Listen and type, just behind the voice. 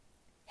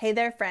Hey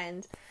there,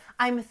 friend.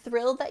 I'm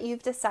thrilled that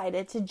you've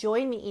decided to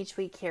join me each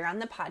week here on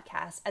the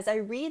podcast as I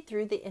read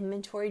through the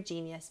Inventory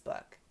Genius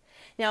book.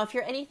 Now, if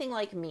you're anything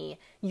like me,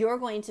 you're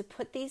going to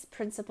put these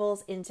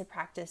principles into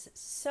practice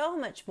so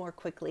much more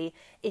quickly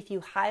if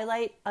you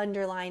highlight,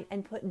 underline,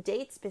 and put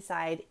dates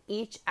beside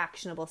each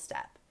actionable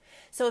step.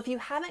 So if you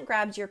haven't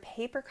grabbed your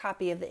paper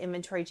copy of the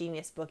Inventory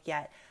Genius book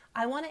yet,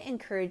 I want to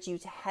encourage you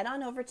to head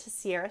on over to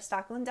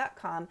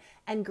sierrastockeland.com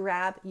and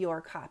grab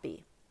your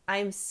copy.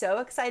 I'm so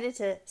excited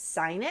to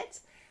sign it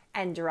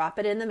and drop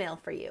it in the mail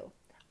for you.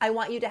 I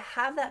want you to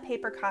have that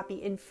paper copy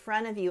in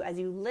front of you as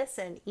you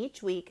listen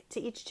each week to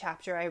each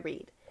chapter I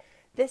read.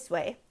 This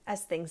way,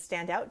 as things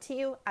stand out to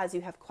you, as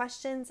you have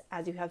questions,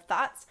 as you have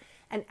thoughts,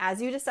 and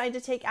as you decide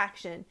to take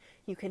action,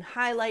 you can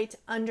highlight,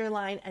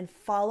 underline, and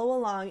follow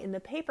along in the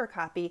paper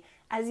copy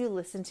as you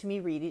listen to me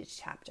read each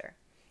chapter.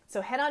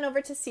 So head on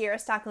over to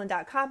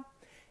sierrastockeland.com,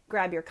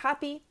 grab your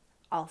copy,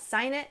 I'll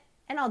sign it,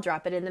 and I'll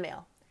drop it in the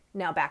mail.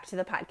 Now back to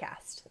the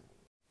podcast.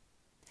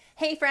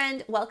 Hey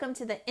friend, welcome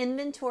to the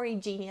Inventory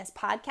Genius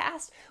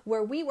podcast,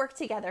 where we work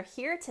together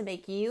here to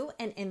make you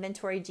an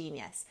inventory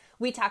genius.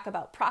 We talk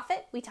about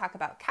profit, we talk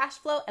about cash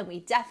flow, and we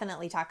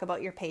definitely talk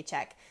about your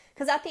paycheck.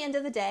 Because at the end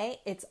of the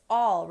day, it's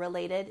all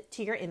related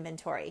to your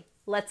inventory.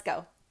 Let's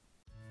go.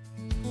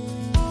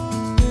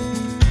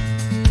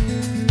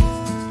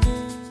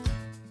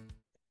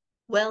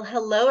 Well,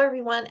 hello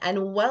everyone,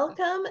 and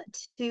welcome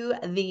to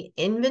the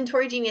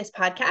Inventory Genius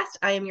podcast.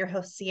 I am your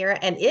host, Sierra,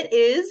 and it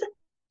is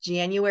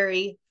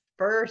January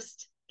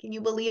 1st. Can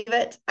you believe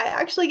it? I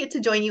actually get to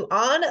join you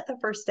on the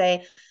first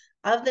day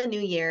of the new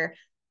year.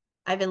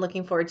 I've been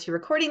looking forward to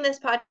recording this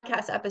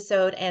podcast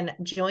episode and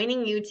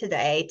joining you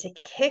today to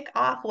kick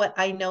off what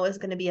I know is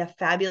going to be a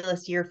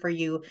fabulous year for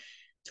you,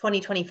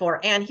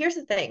 2024. And here's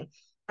the thing.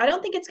 I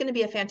don't think it's going to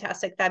be a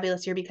fantastic,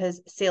 fabulous year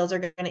because sales are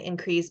going to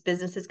increase.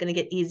 Business is going to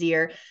get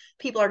easier.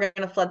 People are going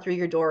to flood through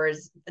your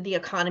doors. The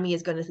economy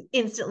is going to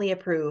instantly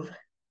improve.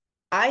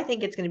 I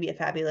think it's going to be a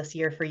fabulous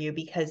year for you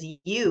because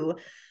you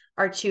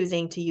are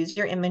choosing to use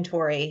your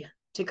inventory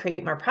to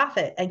create more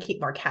profit and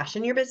keep more cash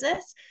in your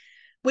business,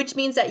 which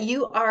means that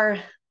you are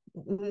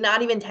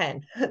not even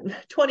 10,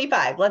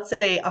 25, let's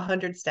say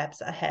 100 steps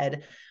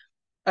ahead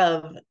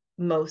of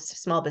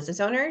most small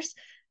business owners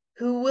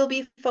who will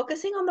be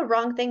focusing on the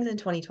wrong things in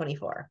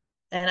 2024.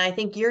 And I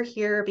think you're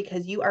here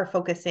because you are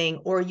focusing,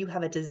 or you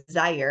have a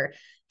desire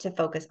to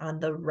focus on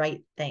the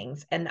right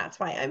things. And that's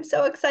why I'm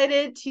so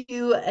excited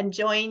to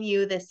join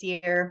you this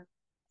year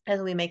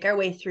as we make our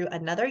way through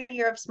another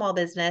year of small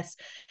business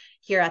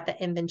here at the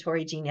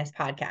Inventory Genius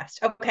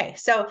podcast. Okay,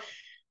 so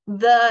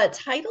the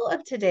title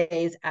of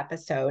today's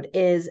episode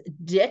is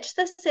Ditch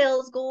the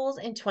Sales Goals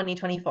in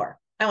 2024.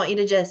 I want you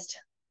to just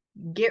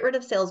get rid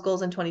of sales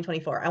goals in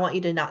 2024. I want you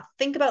to not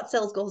think about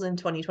sales goals in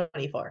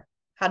 2024.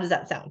 How does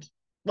that sound?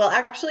 Well,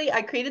 actually,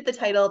 I created the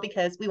title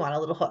because we want a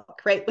little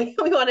hook, right? We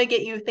want to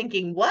get you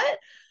thinking, what?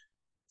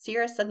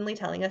 Sierra's suddenly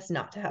telling us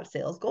not to have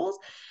sales goals,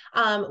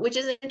 which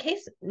is in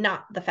case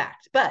not the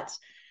fact. But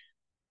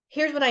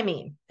here's what I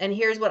mean. And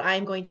here's what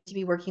I'm going to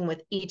be working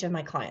with each of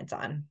my clients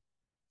on.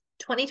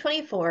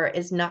 2024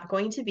 is not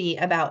going to be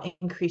about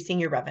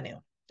increasing your revenue.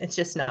 It's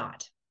just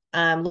not.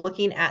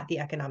 Looking at the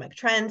economic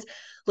trends,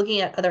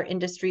 looking at other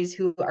industries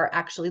who are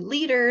actually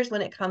leaders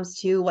when it comes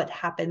to what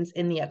happens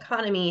in the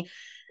economy.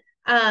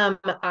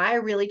 I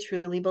really,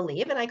 truly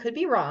believe, and I could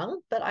be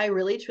wrong, but I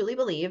really, truly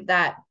believe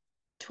that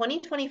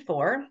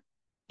 2024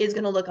 is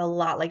going to look a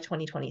lot like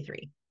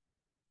 2023.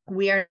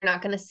 We are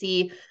not going to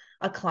see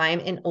a climb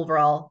in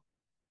overall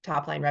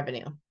top line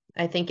revenue.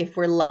 I think if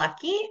we're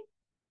lucky,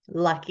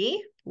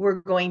 we're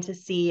going to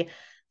see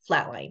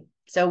flatline.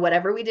 So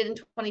whatever we did in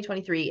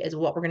 2023 is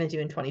what we're going to do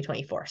in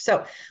 2024.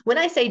 So when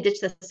I say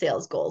ditch the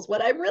sales goals,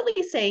 what I'm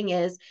really saying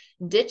is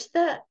ditch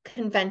the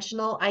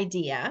conventional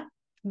idea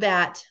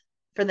that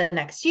for the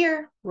next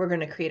year, we're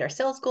going to create our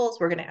sales goals.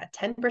 We're going to add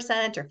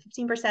 10% or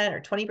 15% or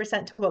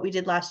 20% to what we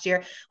did last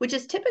year, which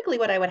is typically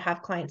what I would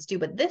have clients do.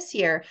 But this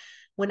year,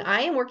 when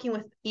I am working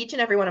with each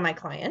and every one of my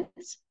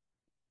clients,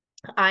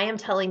 I am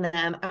telling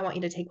them, I want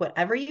you to take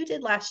whatever you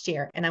did last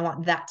year, and I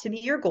want that to be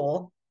your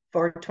goal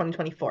for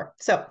 2024.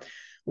 So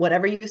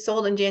whatever you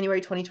sold in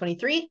January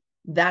 2023,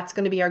 that's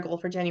going to be our goal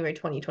for January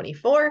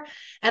 2024.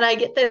 And I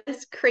get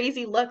this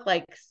crazy look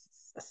like,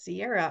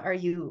 Sierra, are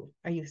you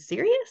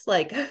serious?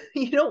 Like,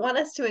 you don't want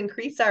us to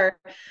increase our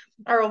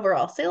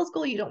overall sales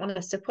goal? You don't want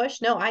us to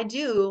push? No, I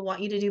do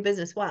want you to do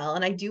business well,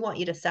 and I do want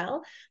you to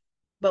sell,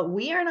 but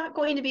we are not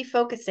going to be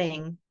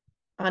focusing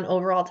on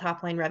overall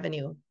top line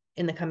revenue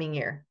in the coming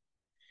year.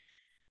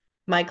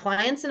 My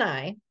clients and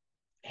I,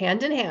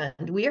 hand in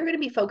hand, we are going to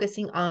be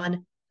focusing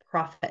on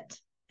profit.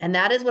 And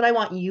that is what I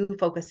want you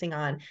focusing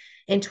on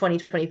in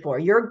 2024.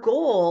 Your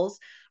goals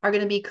are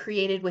going to be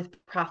created with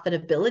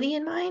profitability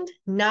in mind,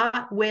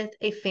 not with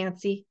a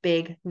fancy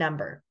big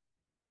number.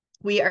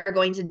 We are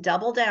going to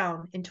double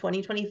down in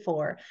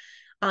 2024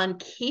 on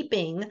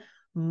keeping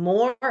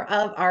more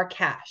of our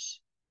cash.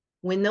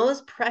 When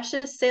those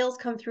precious sales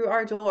come through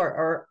our door,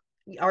 or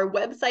our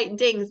website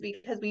dings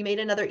because we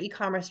made another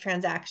e-commerce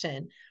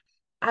transaction,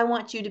 I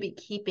want you to be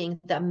keeping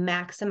the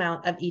max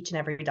amount of each and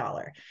every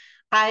dollar.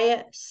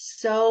 I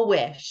so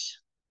wish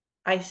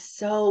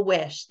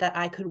that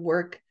I could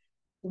work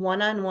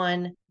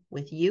one-on-one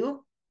with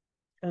you,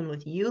 and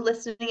with you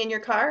listening in your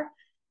car,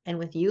 and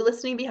with you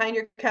listening behind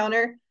your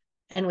counter,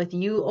 and with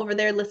you over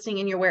there listening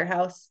in your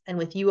warehouse, and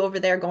with you over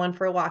there going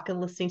for a walk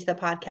and listening to the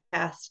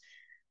podcast.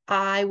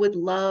 I would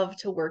love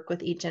to work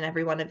with each and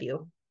every one of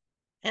you.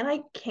 And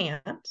I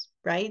can't,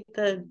 right?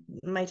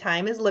 My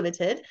time is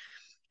limited.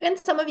 And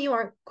some of you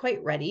aren't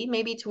quite ready,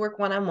 maybe to work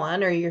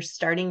one-on-one, or you're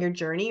starting your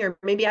journey, or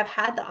maybe I've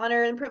had the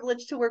honor and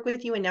privilege to work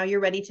with you and now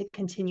you're ready to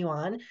continue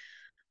on.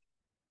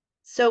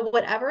 So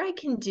whatever I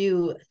can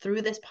do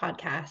through this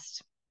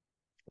podcast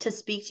to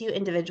speak to you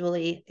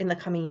individually in the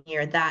coming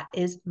year, that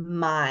is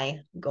my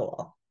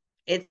goal.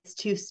 It's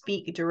to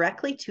speak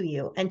directly to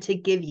you and to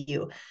give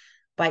you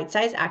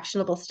bite-sized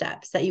actionable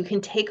steps that you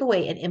can take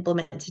away and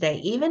implement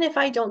today. Even if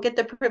I don't get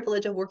the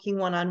privilege of working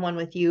one-on-one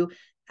with you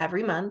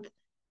every month,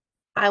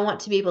 I want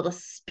to be able to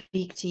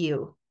speak to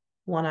you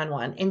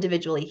one-on-one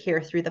individually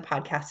here through the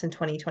podcast in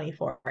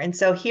 2024. And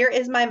so here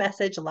is my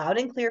message loud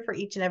and clear for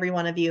each and every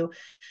one of you.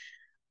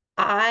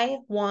 I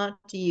want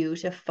you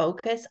to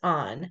focus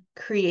on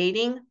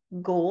creating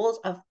goals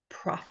of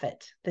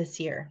profit this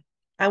year.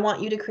 I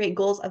want you to create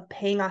goals of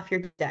paying off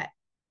your debt.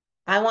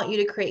 I want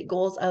you to create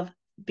goals of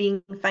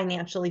being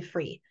financially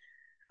free.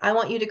 I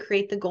want you to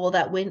create the goal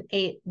that when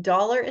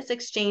 $1 is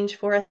exchanged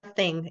for a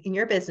thing in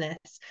your business,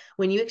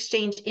 when you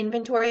exchange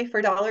inventory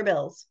for dollar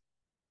bills,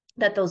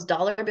 that those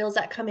dollar bills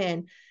that come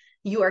in,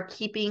 you are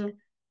keeping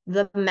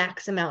the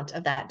max amount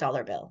of that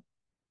dollar bill,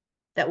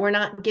 that we're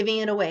not giving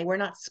it away. We're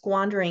not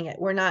squandering it.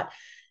 We're not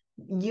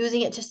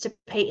using it just to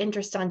pay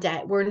interest on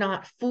debt. We're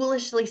not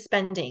foolishly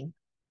spending.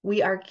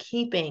 We are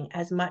keeping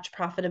as much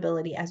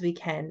profitability as we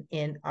can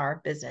in our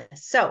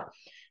business. So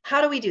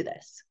how do we do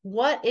this?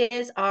 What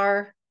is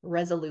our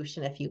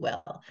resolution, if you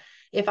will?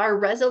 If our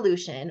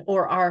resolution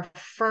or our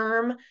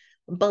firm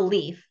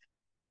belief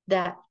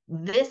that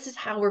this is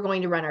how we're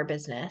going to run our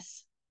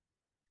business,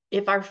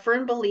 if our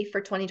firm belief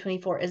for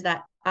 2024 is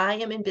that I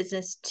am in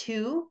business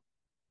to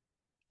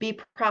be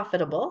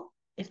profitable,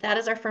 if that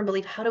is our firm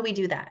belief, how do we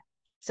do that?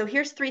 So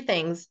here's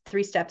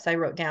 3 steps I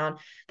wrote down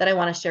that I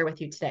want to share with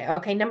you today.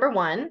 Okay, number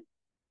 1,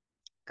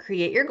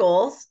 create your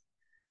goals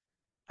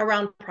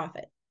around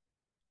profit.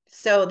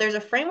 So there's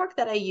a framework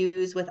that I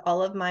use with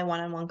all of my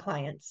one-on-one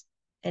clients.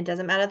 It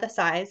doesn't matter the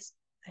size.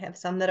 I have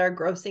some that are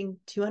grossing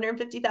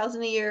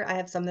 250,000 a year. I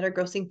have some that are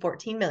grossing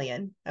 14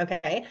 million.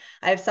 Okay.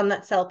 I have some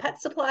that sell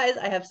pet supplies.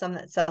 I have some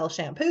that sell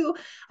shampoo.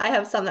 I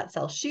have some that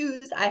sell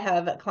shoes. I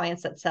have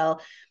clients that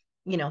sell,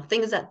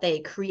 things that they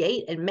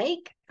create and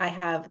make. I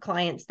have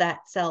clients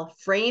that sell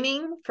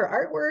framing for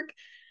artwork.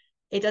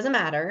 It doesn't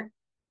matter.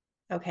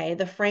 Okay.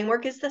 The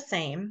framework is the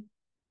same.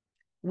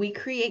 We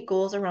create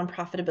goals around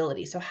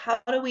profitability. So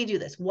how do we do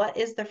this? What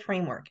is the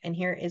framework? And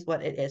here is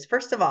what it is.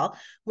 First of all,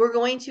 we're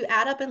going to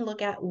add up and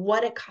look at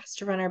what it costs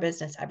to run our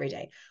business every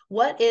day.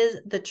 What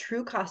is the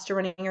true cost to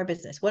running our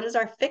business? What is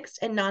our fixed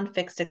and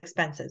non-fixed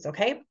expenses?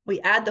 Okay.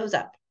 We add those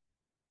up.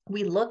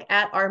 We look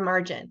at our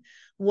margin.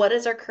 What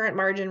is our current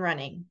margin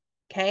running?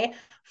 Okay.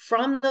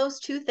 From those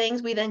 2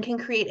 things, we then can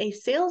create a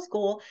sales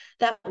goal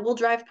that will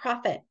drive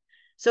profit.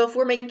 So if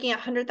we're making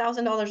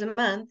 $100,000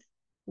 a month,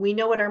 we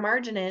know what our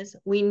margin is.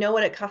 We know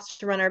what it costs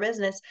to run our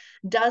business.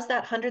 Does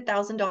that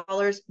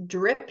 $100,000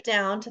 drip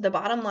down to the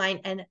bottom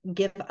line and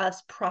give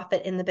us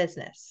profit in the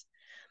business?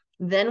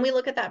 Then we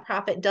look at that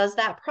profit. Does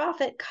that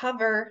profit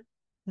cover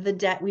the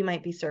debt we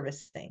might be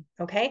servicing?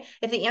 Okay.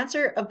 If the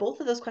answer of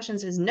both of those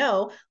questions is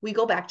no, we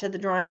go back to the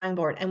drawing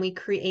board and we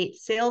create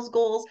sales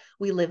goals.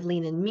 We live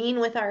lean and mean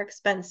with our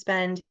expense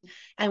spend,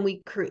 and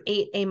we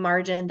create a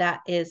margin that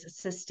is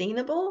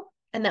sustainable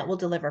and that will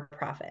deliver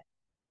profit.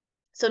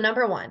 So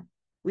number 1,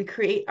 we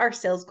create our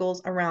sales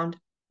goals around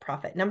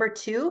profit. Number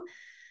 2,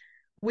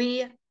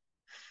 we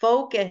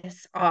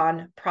focus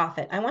on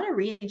profit. I want to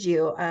read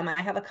you.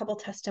 I have a couple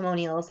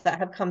testimonials that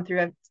have come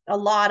through, a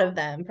lot of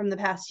them from the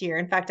past year.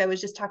 In fact, I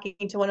was just talking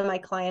to one of my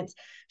clients.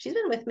 She's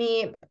been with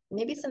me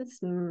maybe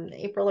since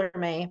April or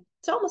May.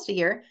 It's almost a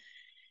year.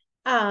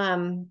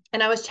 And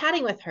I was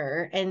chatting with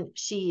her and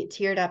she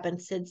teared up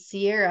and said,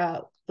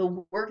 Sierra,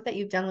 the work that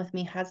you've done with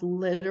me has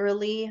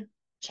literally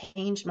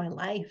changed my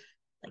life.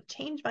 Like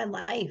changed my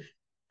life.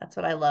 That's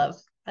what I love.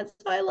 That's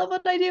why I love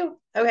what I do.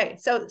 Okay.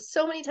 So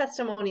many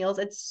testimonials.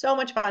 It's so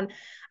much fun.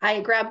 I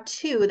grabbed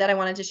 2 that I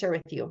wanted to share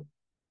with you.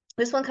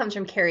 This one comes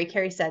from Carrie.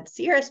 Carrie said,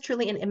 Sierra is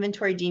truly an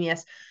inventory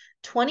genius.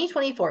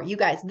 2024, you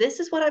guys, this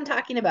is what I'm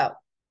talking about.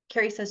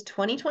 Carrie says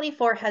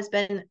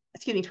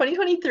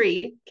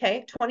 2023,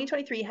 okay?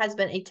 2023 has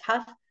been a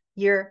tough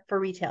year for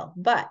retail,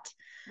 but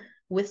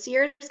with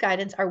Sierra's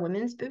guidance, our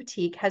women's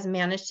boutique has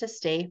managed to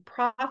stay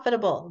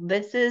profitable.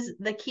 This is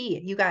the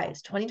key, you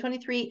guys.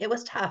 2023, it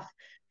was tough,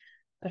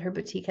 but her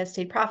boutique has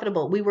stayed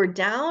profitable. We were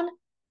down,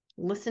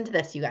 listen to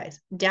this, you guys,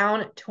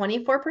 down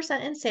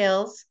 24% in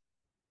sales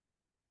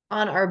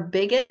on our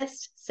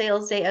biggest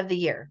sales day of the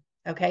year.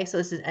 Okay, so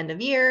this is end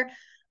of year,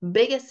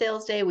 biggest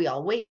sales day. We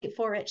all wait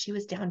for it. She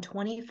was down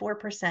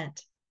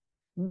 24%.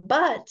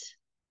 but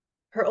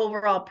her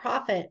overall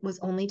profit was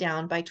only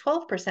down by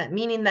 12%,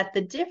 meaning that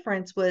the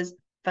difference was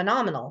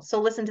phenomenal.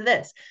 So listen to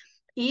this.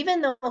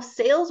 Even though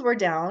sales were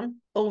down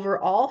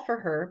overall for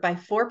her by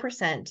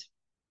 4%,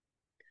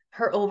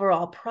 her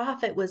overall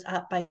profit was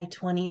up by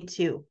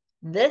 22.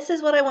 This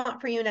is what I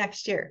want for you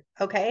next year,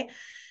 okay?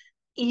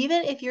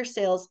 Even if your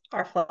sales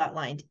are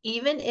flatlined,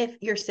 even if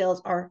your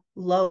sales are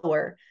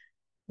lower,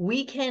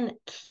 we can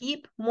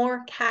keep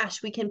more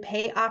cash. We can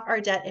pay off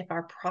our debt if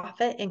our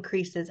profit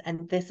increases.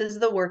 And this is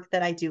the work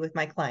that I do with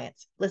my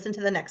clients. Listen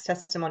to the next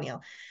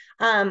testimonial.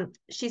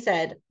 She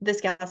said,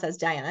 this gal says,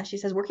 Diana, she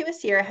says, working with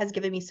Sierra has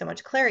given me so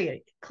much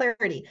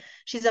clarity.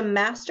 She's a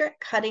master at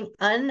cutting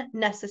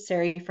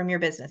unnecessary from your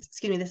business.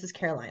 Excuse me, this is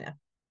Carolina.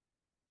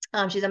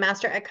 She's a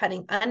master at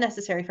cutting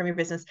unnecessary from your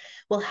business,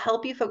 will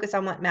help you focus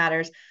on what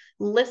matters.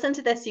 Listen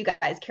to this, you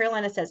guys.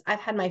 Carolina says,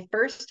 I've had my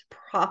first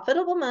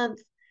profitable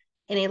month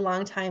in a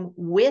long time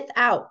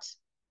without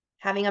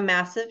having a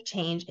massive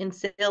change in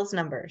sales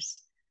numbers.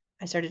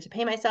 I started to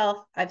pay myself.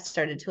 I've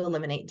started to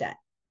eliminate debt.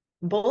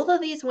 Both of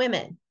these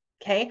women,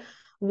 okay,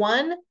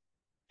 one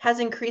has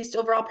increased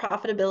overall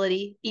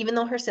profitability, even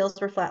though her sales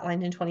were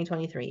flatlined in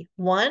 2023.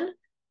 One,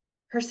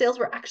 her sales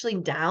were actually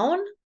down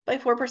by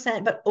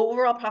 4%, but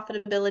overall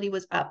profitability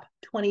was up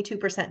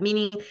 22%,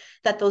 meaning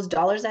that those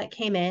dollars that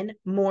came in,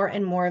 more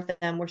and more of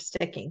them were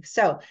sticking.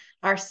 So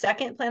our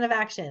second plan of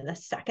action, the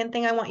second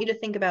thing I want you to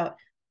think about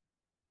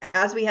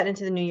as we head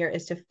into the new year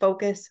is to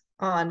focus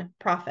on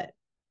profit.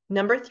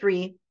 Number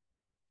 3,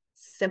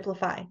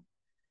 simplify.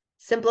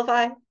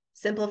 Simplify,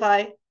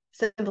 simplify,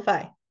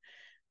 simplify.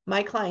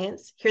 My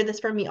clients hear this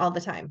from me all the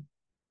time.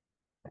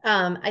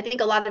 I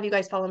think a lot of you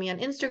guys follow me on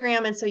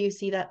Instagram. And so you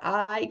see that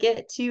I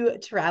get to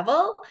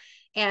travel.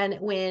 And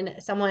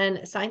when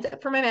someone signs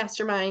up for my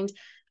mastermind,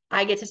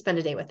 I get to spend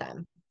a day with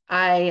them.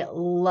 I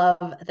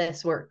love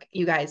this work,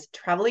 you guys,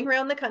 traveling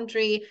around the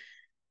country,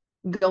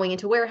 going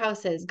into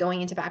warehouses,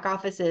 going into back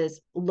offices,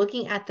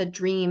 looking at the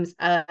dreams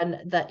and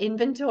the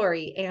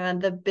inventory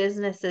and the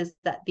businesses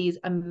that these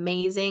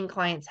amazing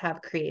clients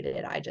have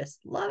created. I just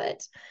love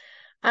it.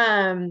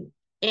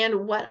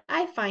 And what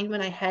I find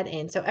when I head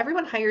in, so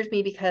everyone hires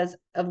me because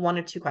of one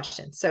or two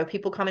questions. So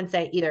people come and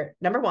say either,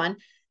 number one,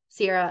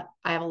 Sierra,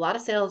 I have a lot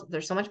of sales.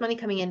 There's so much money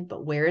coming in,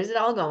 but where is it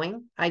all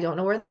going? I don't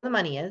know where the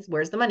money is.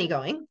 Where's the money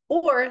going?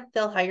 Or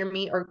they'll hire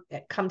me or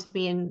come to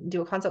me and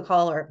do a consult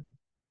call or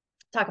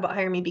talk about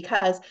hiring me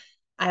because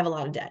I have a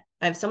lot of debt.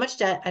 I have so much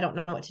debt. I don't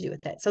know what to do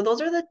with it. So those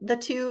are the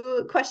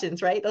two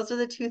questions, right? Those are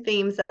the two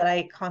themes that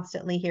I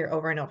constantly hear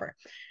over and over.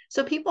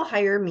 So people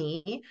hire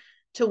me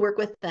to work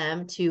with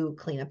them to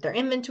clean up their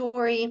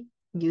inventory,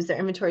 use their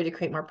inventory to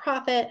create more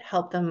profit,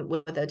 help them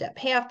with a debt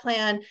payoff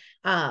plan.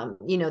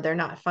 They're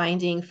not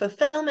finding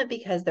fulfillment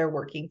because they're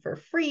working for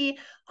free,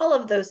 all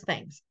of those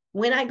things.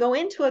 When I go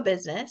into a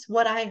business,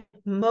 what I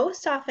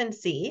most often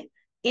see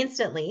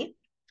instantly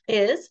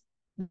is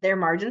their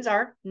margins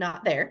are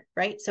not there,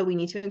 right? So we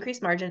need to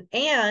increase margin,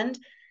 and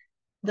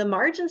the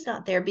margin's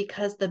not there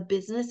because the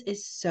business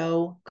is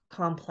so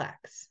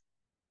complex.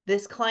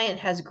 This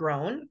client has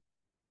grown.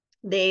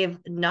 They've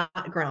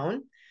not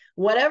grown.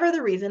 Whatever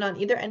the reason on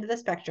either end of the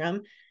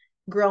spectrum,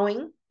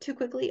 growing too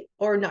quickly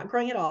or not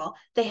growing at all,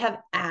 they have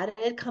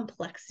added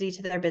complexity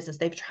to their business.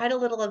 They've tried a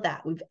little of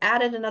that. We've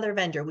added another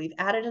vendor. We've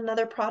added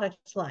another product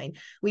line.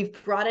 We've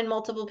brought in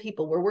multiple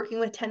people. We're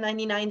working with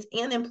 1099s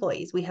and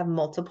employees. We have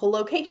multiple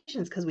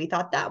locations because we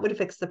thought that would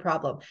fix the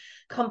problem.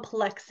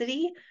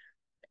 Complexity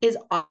is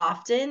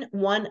often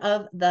one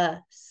of the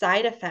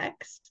side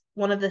effects,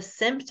 one of the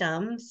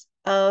symptoms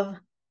of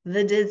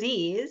the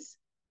disease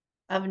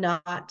of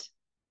not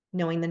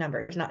knowing the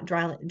numbers, not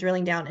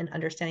drilling down and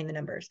understanding the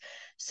numbers.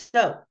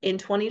 So in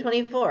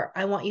 2024,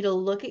 I want you to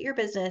look at your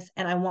business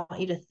and I want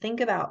you to think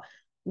about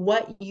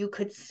what you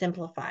could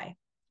simplify.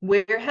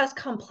 Where has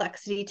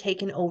complexity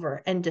taken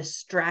over and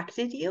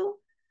distracted you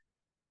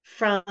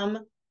from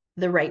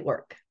the right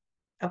work?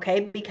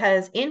 Okay,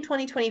 because in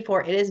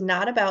 2024, it is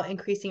not about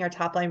increasing our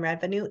top line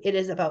revenue. It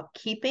is about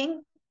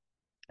keeping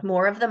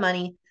more of the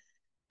money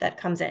that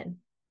comes in.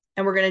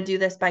 And we're going to do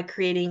this by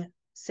creating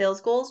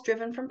sales goals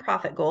driven from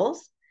profit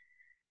goals,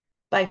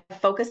 by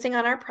focusing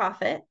on our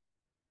profit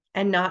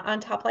and not on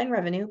top line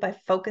revenue, by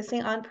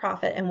focusing on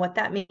profit and what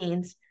that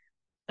means,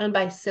 and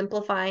by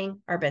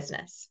simplifying our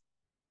business.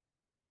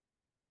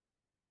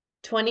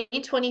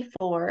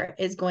 2024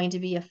 is going to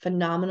be a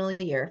phenomenal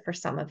year for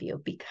some of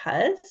you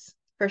because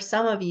for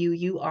some of you,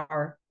 you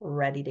are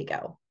ready to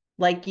go.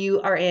 Like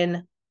you are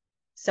in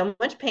so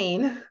much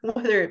pain,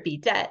 whether it be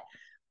debt,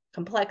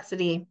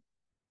 complexity,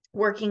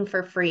 working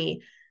for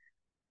free,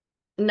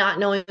 not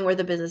knowing where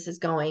the business is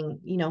going,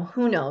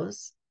 who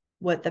knows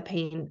what the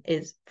pain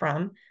is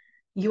from.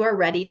 You are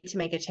ready to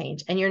make a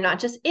change, and you're not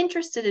just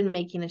interested in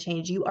making a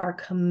change. You are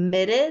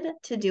committed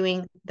to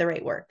doing the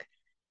right work.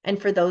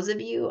 And for those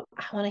of you,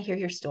 I want to hear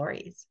your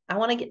stories. I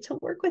want to get to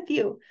work with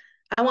you.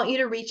 I want you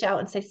to reach out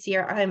and say,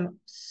 Sierra, I'm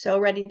so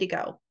ready to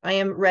go. I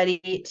am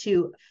ready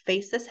to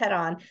face this head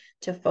on,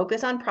 to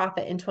focus on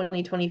profit in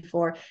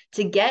 2024,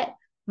 to get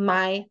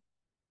my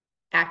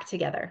act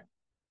together.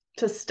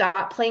 to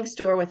stop playing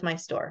store with my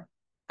store.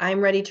 I'm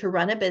ready to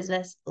run a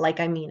business like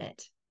I mean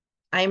it.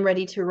 I am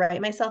ready to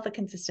write myself a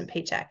consistent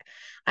paycheck.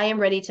 I am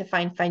ready to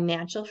find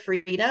financial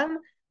freedom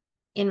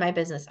in my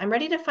business. I'm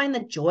ready to find the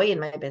joy in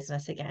my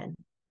business again.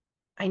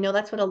 I know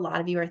that's what a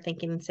lot of you are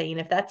thinking and saying.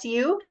 If that's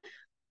you,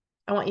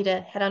 I want you to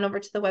head on over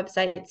to the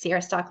website at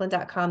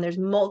sierrastockeland.com. There's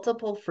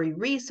multiple free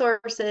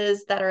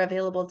resources that are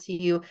available to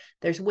you.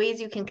 There's ways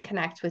you can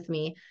connect with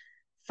me.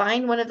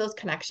 Find one of those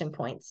connection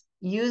points.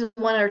 Use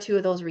one or two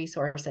of those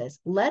resources.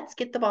 Let's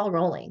get the ball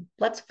rolling.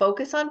 Let's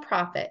focus on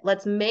profit.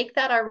 Let's make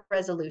that our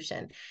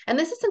resolution. And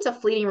this isn't a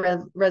fleeting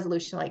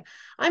resolution like,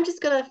 I'm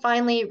just going to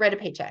finally write a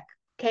paycheck.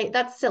 Okay,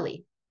 that's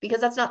silly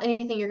because that's not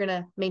anything you're going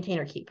to maintain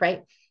or keep,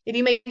 right? If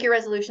you make your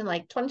resolution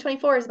like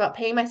 2024 is about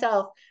paying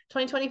myself,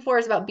 2024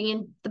 is about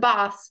being the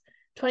boss,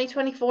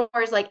 2024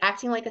 is like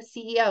acting like a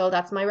CEO,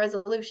 that's my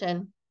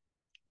resolution.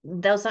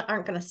 Those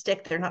aren't going to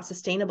stick. They're not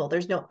sustainable.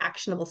 There's no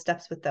actionable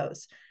steps with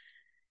those.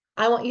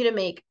 I want you to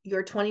make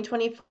your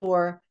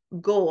 2024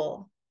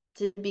 goal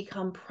to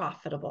become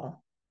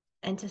profitable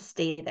and to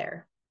stay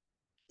there,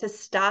 to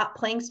stop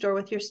playing store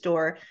with your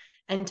store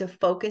and to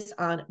focus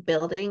on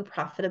building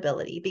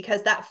profitability,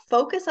 because that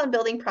focus on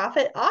building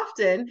profit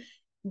often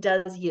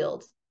does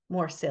yield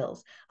more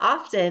sales.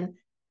 Often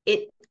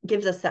it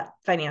gives us that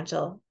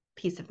financial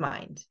peace of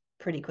mind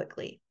pretty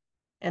quickly.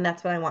 And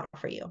that's what I want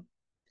for you.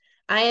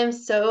 I am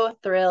so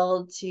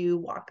thrilled to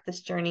walk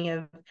this journey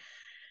of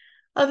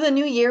the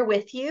new year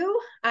with you.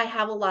 I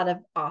have a lot of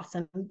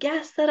awesome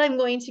guests that I'm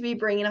going to be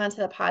bringing onto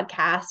the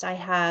podcast. I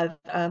have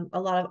a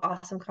lot of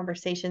awesome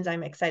conversations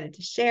I'm excited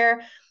to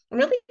share. I'm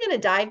really going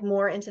to dive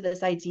more into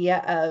this idea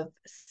of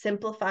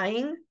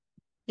simplifying.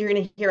 You're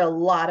going to hear a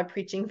lot of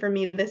preaching from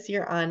me this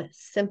year on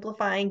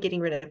simplifying,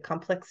 getting rid of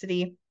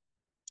complexity.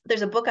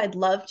 There's a book I'd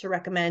love to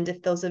recommend for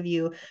those of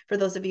you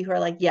who are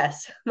like,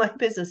 yes, my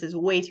business is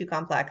way too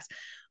complex,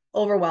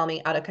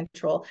 overwhelming, out of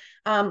control.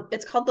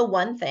 It's called The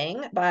One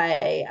Thing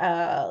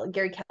by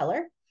Gary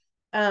Keller.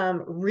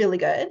 Really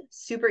good,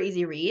 super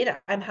easy read.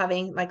 I'm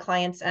having my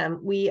clients,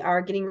 we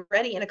are getting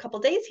ready in a couple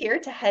days here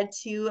to head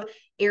to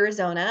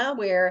Arizona,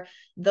 where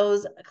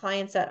those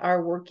clients that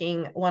are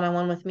working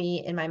one-on-one with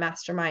me in my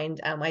mastermind,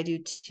 I do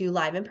 2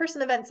 live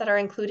in-person events that are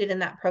included in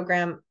that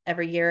program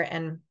every year.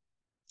 And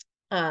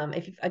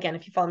if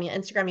you follow me on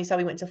Instagram, you saw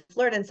we went to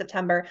Florida in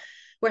September.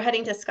 We're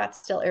heading to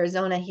Scottsdale,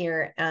 Arizona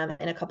here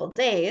in a couple of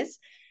days.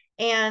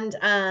 And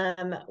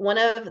one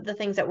of the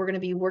things that we're going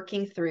to be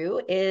working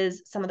through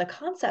is some of the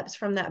concepts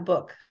from that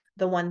book,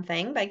 The One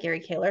Thing by Gary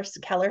Keller.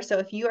 So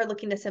if you are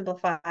looking to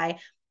simplify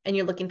and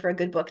you're looking for a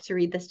good book to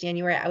read this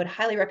January, I would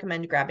highly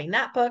recommend grabbing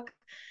that book.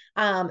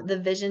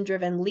 The Vision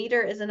Driven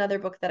Leader is another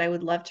book that I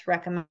would love to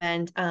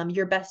recommend.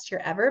 Your Best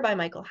Year Ever by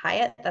Michael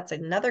Hyatt. That's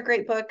another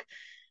great book.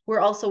 We're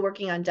also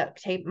working on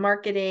duct tape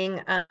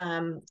marketing,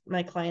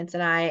 my clients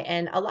and I,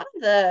 and a lot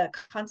of the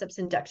concepts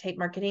in duct tape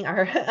marketing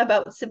are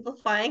about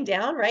simplifying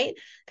down, right?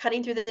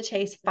 Cutting through the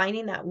chase,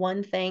 finding that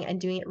one thing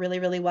and doing it really,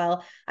 really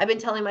well. I've been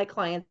telling my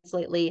clients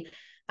lately,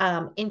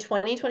 in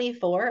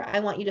 2024, I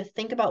want you to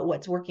think about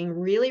what's working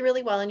really,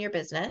 really well in your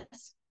business.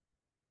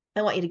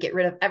 I want you to get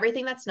rid of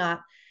everything that's not.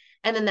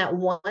 And then that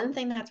one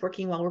thing that's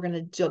working well, we're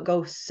going to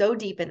go so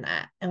deep in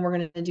that, and we're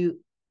going to do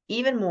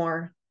even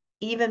more,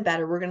 even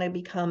better. We're going to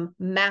become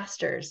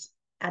masters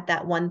at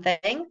that one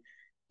thing,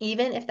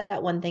 even if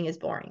that one thing is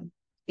boring,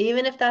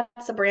 even if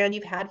that's a brand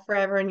you've had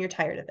forever and you're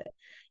tired of it.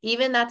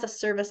 Even if that's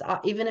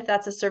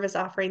a service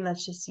offering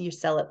that's just you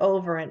sell it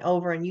over and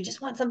over and you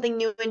just want something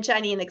new and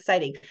shiny and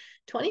exciting.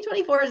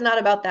 2024 is not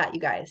about that,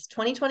 you guys.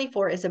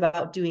 2024 is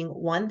about doing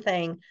one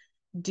thing,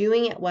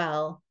 doing it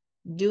well,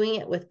 doing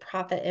it with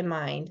profit in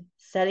mind,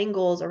 setting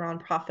goals around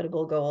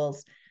profitable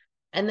goals,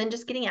 and then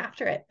just getting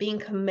after it, being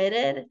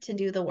committed to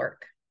do the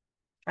work.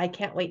 I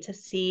can't wait to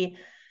see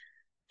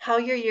how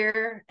your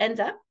year ends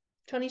up,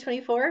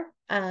 2024.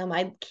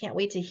 I can't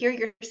wait to hear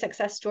your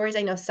success stories.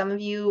 I know some of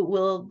you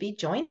will be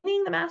joining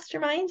the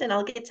mastermind, and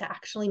I'll get to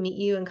actually meet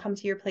you and come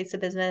to your place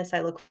of business.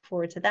 I look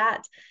forward to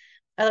that.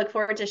 I look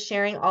forward to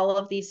sharing all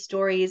of these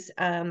stories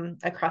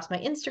across my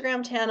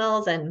Instagram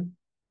channels and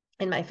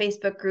in my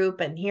Facebook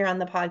group and here on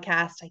the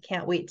podcast. I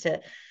can't wait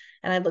to,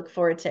 and I look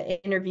forward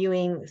to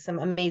interviewing some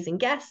amazing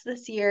guests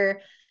this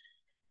year.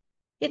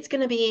 It's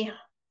going to be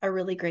a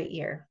really great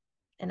year,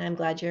 and I'm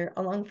glad you're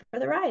along for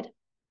the ride.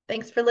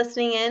 Thanks for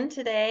listening in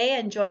today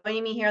and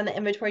joining me here on the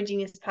Inventory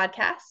Genius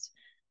podcast.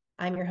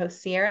 I'm your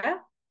host, Sierra,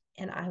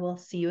 and I will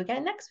see you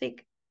again next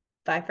week.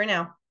 Bye for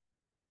now.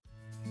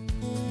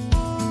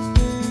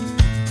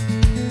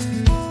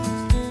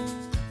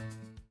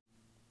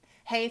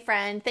 Hey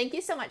friend, thank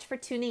you so much for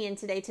tuning in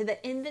today to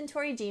the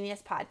Inventory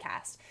Genius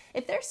podcast.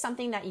 If there's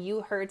something that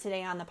you heard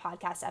today on the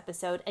podcast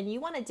episode and you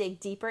want to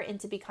dig deeper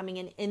into becoming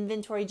an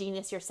inventory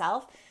genius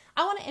yourself,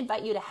 I want to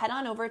invite you to head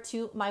on over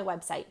to my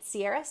website,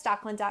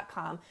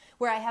 sierrastockeland.com,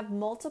 where I have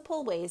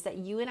multiple ways that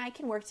you and I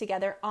can work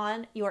together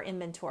on your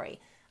inventory.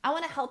 I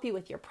want to help you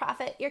with your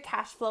profit, your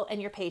cash flow, and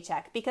your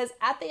paycheck, because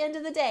at the end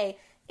of the day,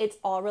 it's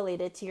all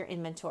related to your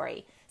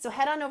inventory. So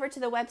head on over to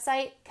the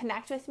website,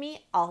 connect with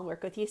me. I'll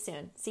work with you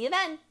soon. See you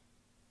then.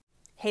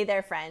 Hey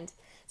there, friend.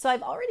 So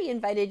I've already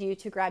invited you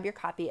to grab your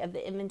copy of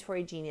the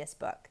Inventory Genius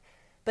book.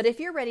 But if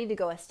you're ready to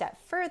go a step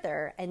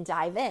further and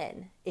dive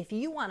in, if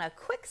you want a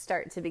quick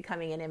start to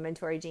becoming an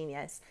inventory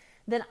genius,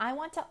 then I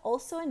want to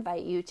also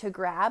invite you to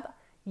grab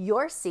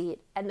your seat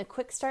and the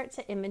Quick Start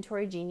to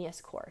Inventory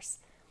Genius course.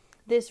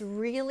 This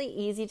really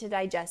easy to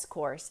digest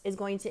course is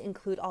going to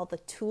include all the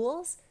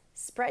tools,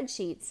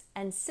 spreadsheets,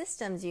 and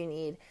systems you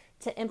need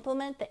to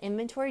implement the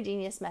Inventory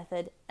Genius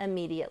method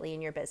immediately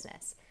in your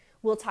business.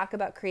 We'll talk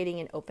about creating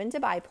an open to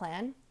buy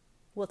plan.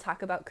 We'll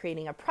talk about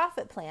creating a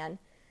profit plan.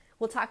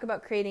 We'll talk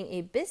about creating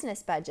a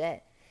business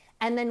budget.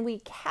 And then we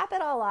cap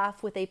it all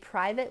off with a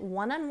private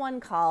one-on-one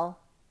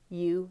call,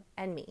 you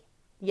and me.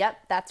 Yep,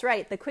 that's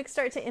right. The Quick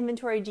Start to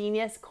Inventory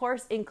Genius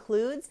course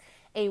includes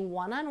a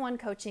one-on-one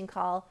coaching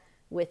call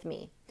with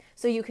me.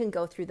 So you can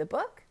go through the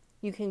book,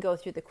 you can go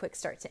through the Quick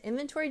Start to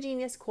Inventory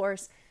Genius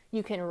course,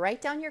 you can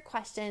write down your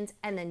questions,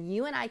 and then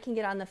you and I can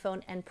get on the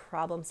phone and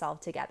problem solve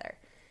together.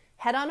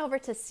 Head on over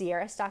to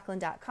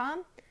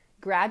sierrastockeland.com,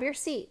 grab your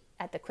seat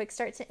at the Quick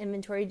Start to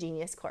Inventory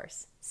Genius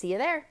course. See you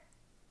there.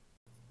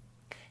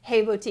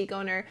 Hey boutique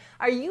owner,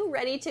 are you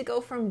ready to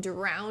go from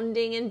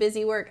drowning in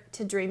busy work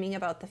to dreaming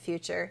about the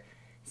future?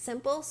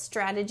 Simple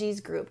Strategies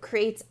Group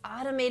creates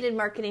automated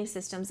marketing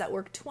systems that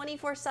work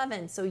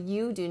 24/7 so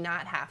you do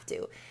not have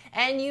to.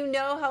 And you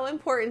know how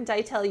important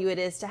I tell you it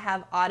is to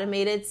have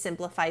automated,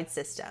 simplified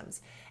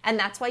systems. And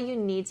that's why you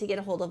need to get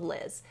a hold of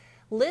Liz.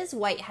 Liz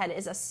Whitehead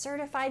is a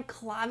certified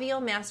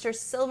Klaviyo Master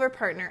Silver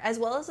partner as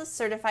well as a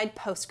certified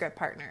PostScript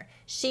partner.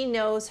 She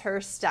knows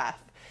her stuff.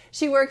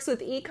 She works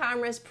with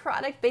e-commerce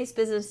product-based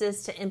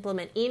businesses to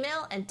implement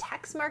email and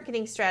text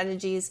marketing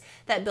strategies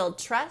that build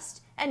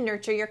trust and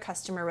nurture your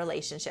customer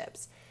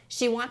relationships.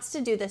 She wants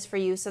to do this for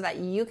you so that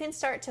you can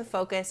start to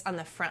focus on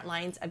the front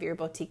lines of your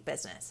boutique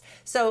business.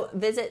 So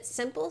visit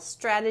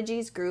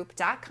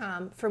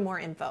simplestrategiesgroup.com for more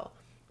info.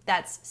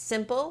 That's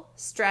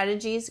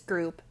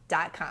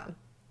simplestrategiesgroup.com.